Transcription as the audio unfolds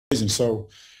amazing. So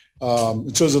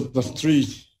in terms of the 3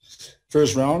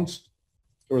 first rounds,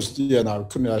 it was, yeah, no, I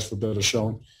couldn't ask for a better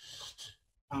showing.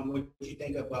 What did you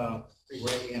think of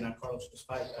Ray and Carlos'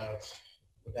 fight?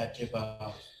 Would that give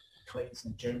Clayton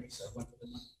and Jeremy one for the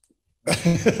month?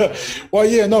 Well,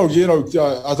 yeah, no,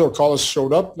 I thought Carlos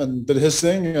showed up and did his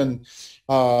thing, and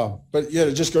but yeah,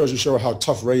 it just goes to show how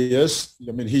tough Ray is.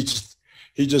 I mean, he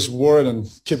just wore it and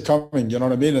kept coming. You know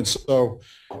what I mean? And so,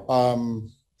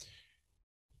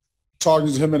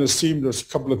 talking to him and his team, there's a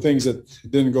couple of things that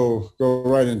didn't go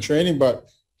right in training, but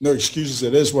no excuses.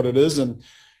 It is what it is, and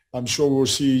I'm sure we'll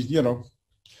see,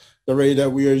 the Ray that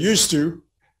we are used to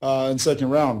in second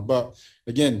round. But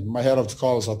again, my hat off to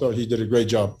Carlos. I thought he did a great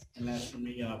job. And as for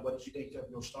me, what did you think of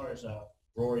your stars,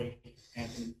 Rory,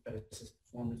 Anthony Pettis'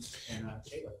 performance, and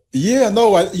Taylor? Yeah,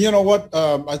 no, you know what?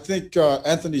 I think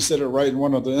Anthony said it right in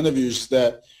one of the interviews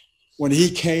that when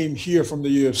he came here from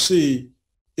the UFC,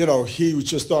 he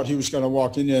just thought he was going to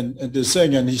walk in and do his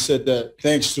thing. And he said that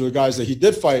thanks to the guys that he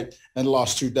did fight and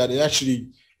lost to, that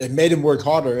it made him work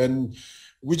harder. And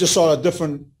we just saw a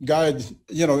different guy,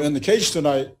 in the cage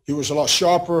tonight. He was a lot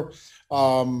sharper,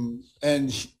 and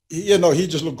he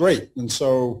just looked great. And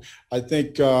so I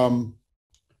think,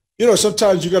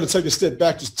 sometimes you got to take a step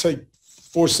back to take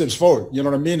 4 steps forward. You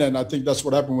know what I mean? And I think that's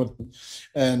what happened with him.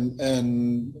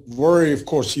 And Rory, of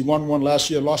course, he won one last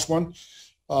year, lost one.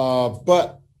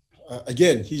 But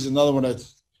again, he's another one that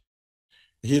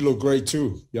he looked great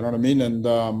too. You know what I mean? And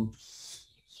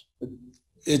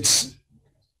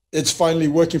it's finally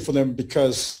working for them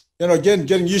because, again,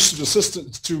 getting used to the system,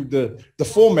 to the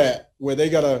format where they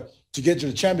to get to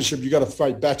the championship, you got to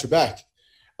fight back to back.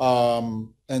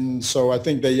 And so I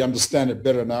think they understand it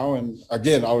better now. And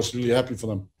again, I was really happy for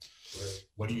them.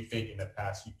 What do you think in the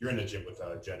past? You're in the gym with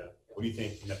Jenna. What do you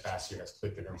think in the past year has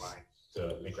clicked in her mind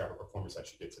to make her have a performance that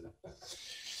she did tonight?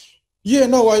 Yeah,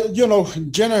 no,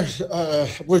 Jenna,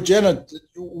 with Jenna,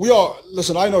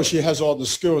 listen, I know she has all the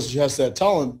skills. She has that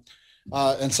talent.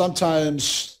 And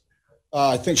sometimes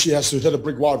I think she has to hit a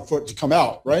brick wall for it to come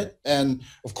out, right? And,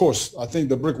 of course, I think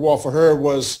the brick wall for her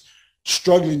was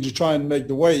struggling to try and make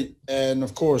the weight. And,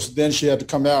 of course, then she had to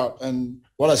come out. And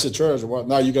what I said to her is, well,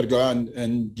 now you got to go out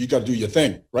and you got to do your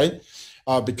thing, right?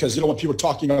 Because you don't want people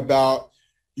talking about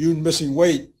you missing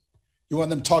weight. You want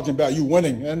them talking about you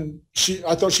winning. And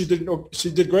I thought she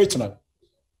did great tonight.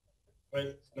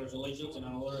 Great. Congratulations on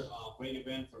another great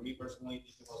event. For me personally,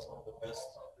 this was one of the best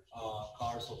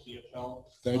cars of PFL.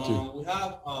 Thank you. We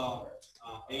have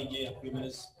AJ a few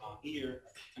minutes here,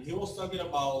 and he was talking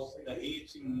about that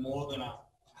he's more than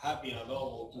happy and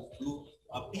available to do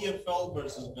a PFL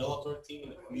versus Bellator team in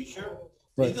the future.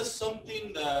 Right. Is this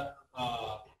something that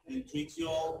intrigues you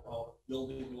all, or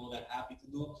building you that happy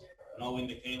to do, knowing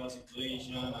the Kayla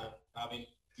situation and having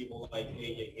people like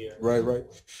AJ here? Right.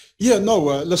 Yeah, no,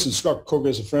 listen, Scott Coker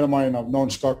is a friend of mine. I've known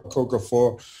Scott Coker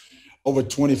for over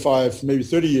 25, maybe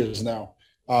 30 years now.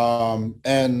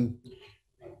 And,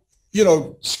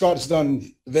 Scott's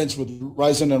done events with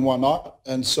Ryzen and whatnot.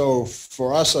 And so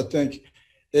for us, I think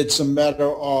it's a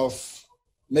matter of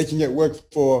making it work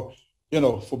for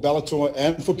Bellator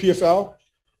and for PFL.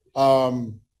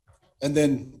 And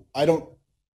then I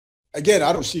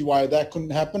don't see why that couldn't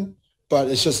happen, but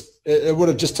it's just, it would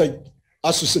have just taken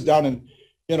us to sit down and,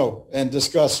 and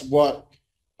discuss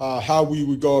how we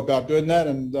would go about doing that.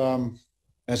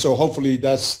 And so hopefully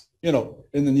that's, in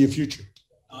the near future.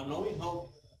 Knowing how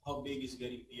big is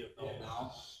getting PFL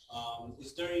now,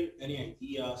 is there any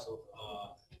ideas of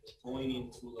going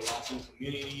into the Latin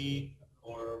community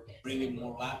or bringing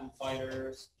more Latin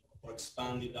fighters or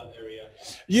expanding that area?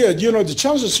 Yeah, the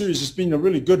Challenger Series has been a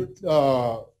really good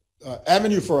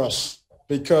avenue for us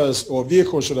or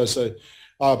vehicle, should I say,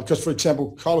 because, for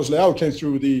example, Carlos Leal came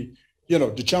through the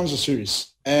Challenger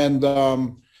Series, and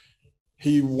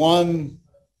he won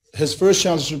his first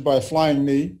Challenger by a flying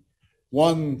knee,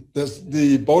 won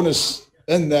the bonus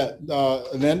in that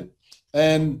event,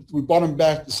 and we brought him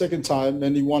back the second time,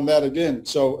 and he won that again.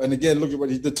 So, and again, look at what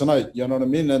he did tonight. You know what I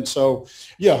mean? And so,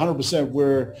 yeah, 100%.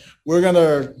 We're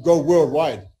gonna go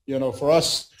worldwide. For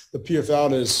us, the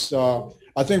PFL is.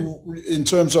 I think in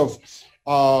terms of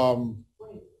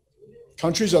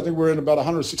countries, I think we're in about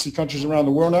 160 countries around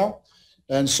the world now,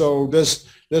 and so there's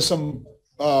some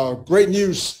great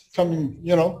news coming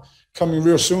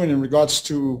real soon in regards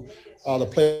to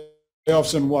the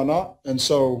playoffs and whatnot, and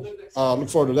so look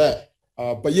forward to that.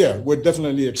 But yeah, we're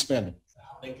definitely expanding.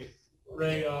 Thank you.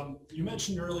 Ray, you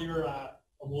mentioned earlier a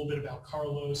little bit about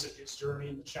Carlos and his journey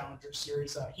in the Challenger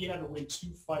Series. He had to win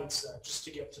 2 fights just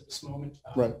to get to this moment.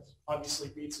 Right. Obviously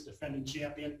beats a defending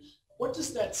champion. What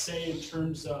does that say in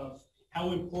terms of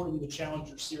how important the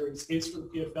Challenger Series is for the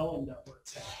PFL and where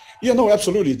it's at. Yeah, no,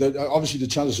 absolutely. Obviously, the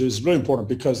Challenger Series is really important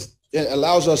because it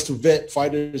allows us to vet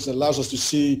fighters. It allows us to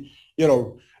see,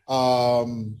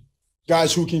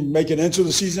 guys who can make it into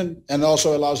the season, and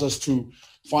also allows us to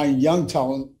find young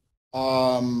talent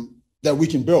that we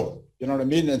can build. You know what I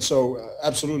mean? And so,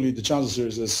 absolutely, the Challenger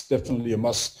Series is definitely a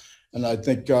must. And I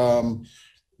think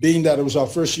being that it was our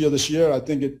first year this year, I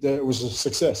think it was a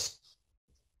success.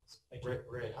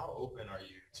 Ray, how open are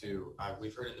you to,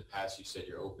 we've heard in the past you said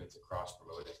you're open to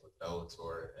cross-promoting with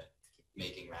Bellator and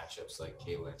making matchups like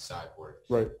Kayla and Cyborg.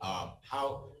 Right.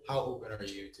 How open are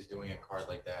you to doing a card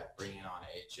like that, bringing on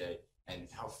AJ, and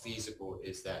how feasible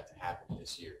is that to happen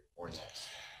this year or next?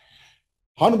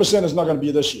 100% is not going to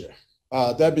be this year.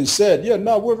 That being said,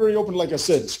 we're very open. Like I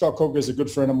said, Scott Coker is a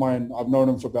good friend of mine. I've known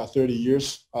him for about 30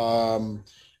 years.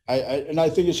 I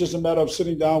think it's just a matter of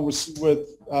sitting down with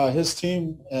his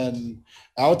team and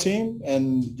our team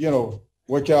and,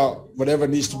 work out whatever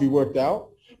needs to be worked out.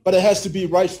 But it has to be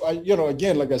right.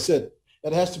 Again, like I said,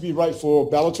 it has to be right for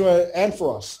Bellator and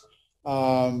for us.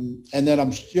 And then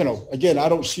again, I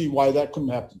don't see why that couldn't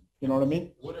happen. You know what I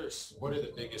mean? What are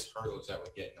the biggest hurdles that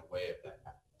would get in the way of that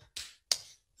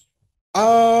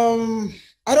happening?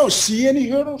 I don't see any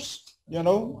hurdles, and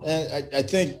I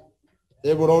think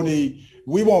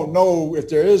we won't know if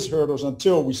there is hurdles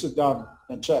until we sit down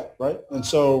and chat, right? And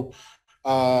so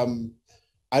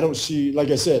I don't see, like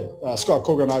I said, Scott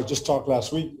Coker and I just talked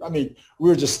last week. I mean, we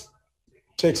were just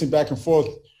texting back and forth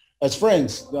as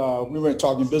friends. We weren't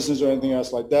talking business or anything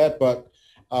else like that, but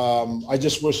I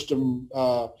just wished them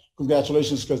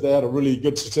congratulations because they had a really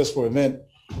good, successful event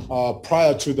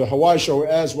prior to the Hawaii show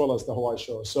as well as the Hawaii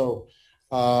show. So,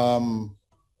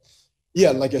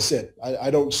 like I said, I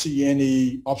don't see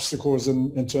any obstacles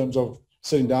in terms of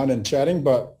sitting down and chatting,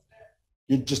 but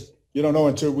you don't know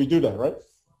until we do that, right?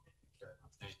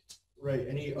 Right.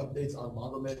 Any updates on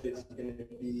Magomed? Is he going to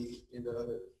be in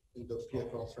the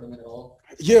PFL tournament at all?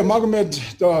 Yeah,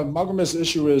 Magomed's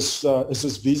issue is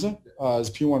his visa, his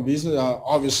P1 visa.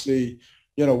 Obviously,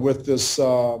 with this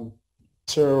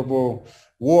terrible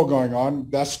war going on,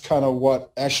 that's kind of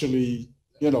what actually,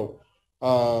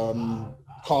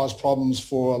 caused problems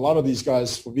for a lot of these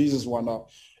guys for visas and whatnot.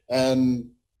 And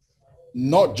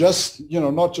not just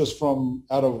from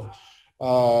out of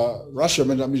Russia.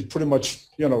 I mean, pretty much,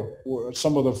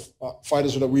 some of the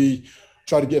fighters that we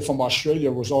try to get from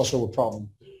Australia was also a problem.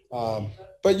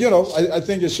 But, I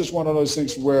think it's just one of those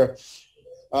things where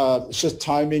it's just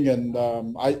timing. And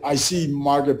I see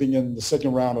Margaret being in the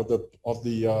second round of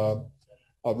the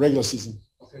regular season.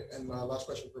 Okay. And last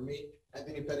question for me.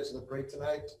 Anthony Pettis in the break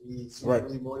tonight. He seems right.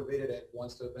 really motivated and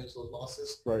wants to avenge those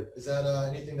losses. Right. Is that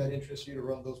anything that interests you to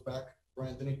run those back for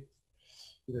Anthony?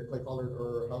 Either Clay Collard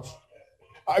or House?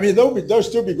 I mean, there'll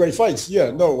still be great fights. Yeah,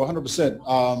 no, 100%.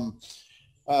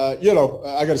 I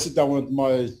got to sit down with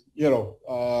my,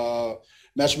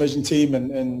 matchmaking team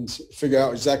and figure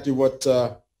out exactly what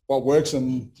works,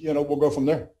 and we'll go from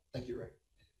there. Thank you, Ray.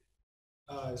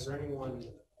 Is there anyone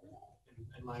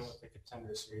in line with the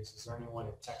Contender Series? Is there anyone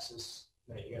in Texas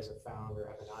that you guys have found or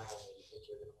have an eye on that you think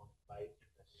you're going to want to fight in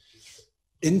the future?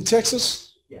 In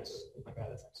Texas? Yes, I got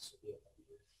Texas would be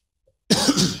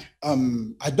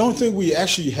I don't think we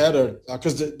actually had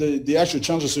because the actual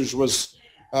Challenger Series was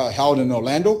held in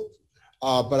Orlando,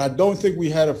 but I don't think we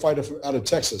had a fighter out of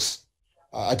Texas.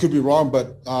 I could be wrong,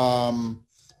 but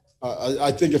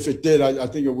I think if it did, I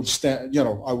think it would stand.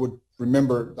 I would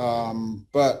remember.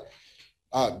 But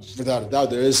without a doubt,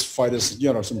 there is fighters.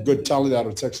 Some good talent out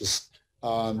of Texas.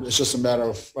 It's just a matter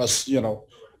of us,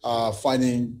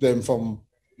 finding them from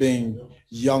being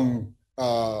young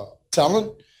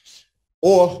talent,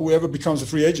 or whoever becomes a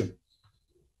free agent.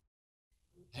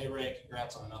 Hey, Ray,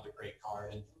 congrats on another great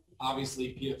card. And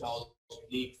obviously, PFL is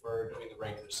unique for doing the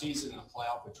regular season and the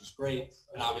playoff, which is great.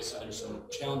 And obviously, there's some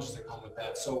challenges that come with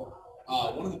that. So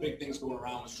one of the big things going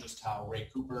around was just how Ray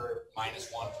Cooper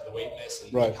 -1 for the weight miss,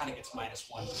 and right. he kind of gets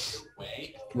 -1 either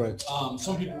way. Right.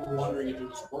 Some people were wondering if it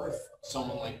was worth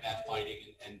someone like that fighting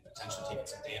and potentially taking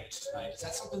some damage tonight. Is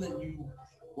that something that you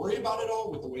worry about it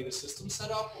all with the way the system's set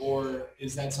up, or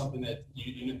is that something that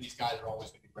you know these guys are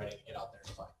always going to be ready to get out there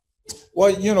and fight?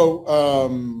 Well,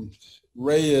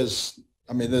 Ray is.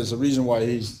 I mean, there's a reason why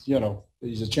he's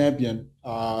a champion.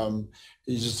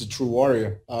 He's just a true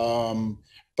warrior.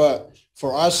 But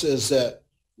for us, is that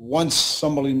once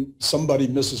somebody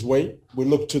misses weight, we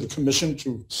look to the commission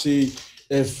to see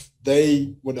if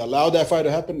they would allow that fight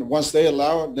to happen. And once they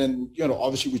allow it, then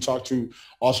obviously we talk to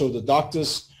also the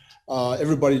doctors.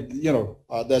 Everybody,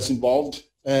 that's involved.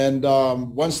 And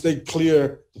once they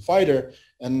clear the fighter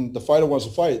and the fighter wants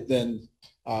to fight, then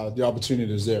the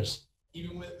opportunity is theirs.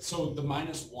 Even with, so the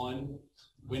 -1,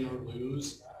 win or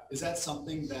lose, is that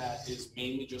something that is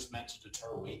mainly just meant to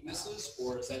deter weight misses?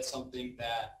 Or is that something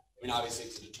that, I mean, obviously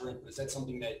it's a deterrent, but is that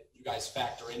something that you guys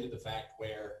factor into the fact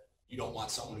where you don't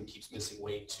want someone who keeps missing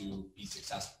weight to be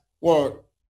successful? Well,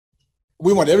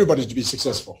 we want everybody to be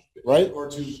successful, right? Or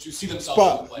to see themselves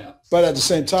in the playoffs. But at the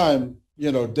same time,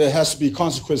 there has to be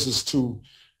consequences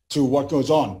to what goes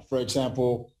on. For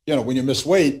example, when you miss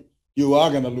weight, you are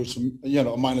going to lose, a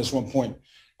 -1 point.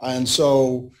 And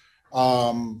so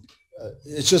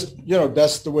it's just,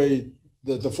 that's the way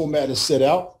the format is set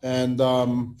out. And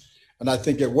I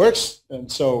think it works.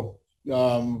 And so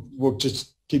we'll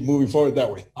just keep moving forward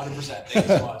that way. 100%. Thank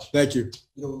you so much. Thank you.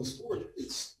 In the sport,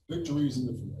 it's victories and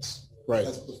defeats. Right.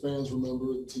 That's what the fans remember,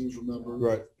 the teams remember.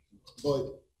 Right. But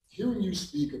hearing you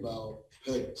speak about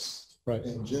Pettis Right.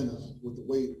 and Jenna with the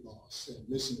weight loss and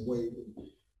missing weight,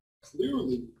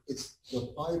 clearly it's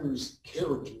the fighter's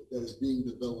character that is being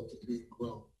developed and being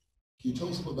grown. Can you tell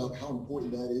us something about how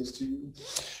important that is to you?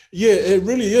 Yeah, it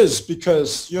really is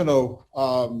because,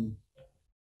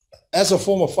 as a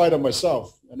former fighter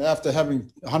myself, and after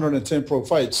having 110 pro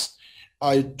fights,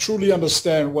 I truly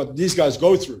understand what these guys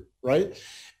go through, right?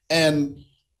 And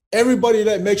everybody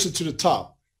that makes it to the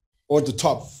top or the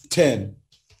top 10,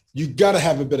 you got to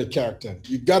have a bit of character.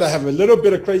 You got to have a little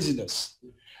bit of craziness.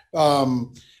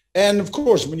 And of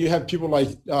course, when you have people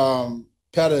like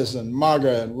Pettis and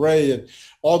Maga and Ray and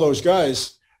all those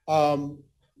guys,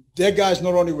 they're guys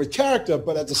not only with character,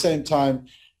 but at the same time,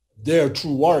 they're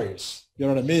true warriors. You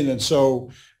know what I mean? And so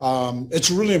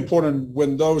it's really important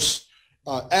when those,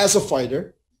 as a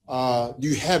fighter,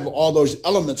 you have all those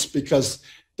elements because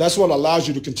that's what allows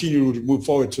you to continue to move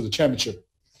forward to the championship.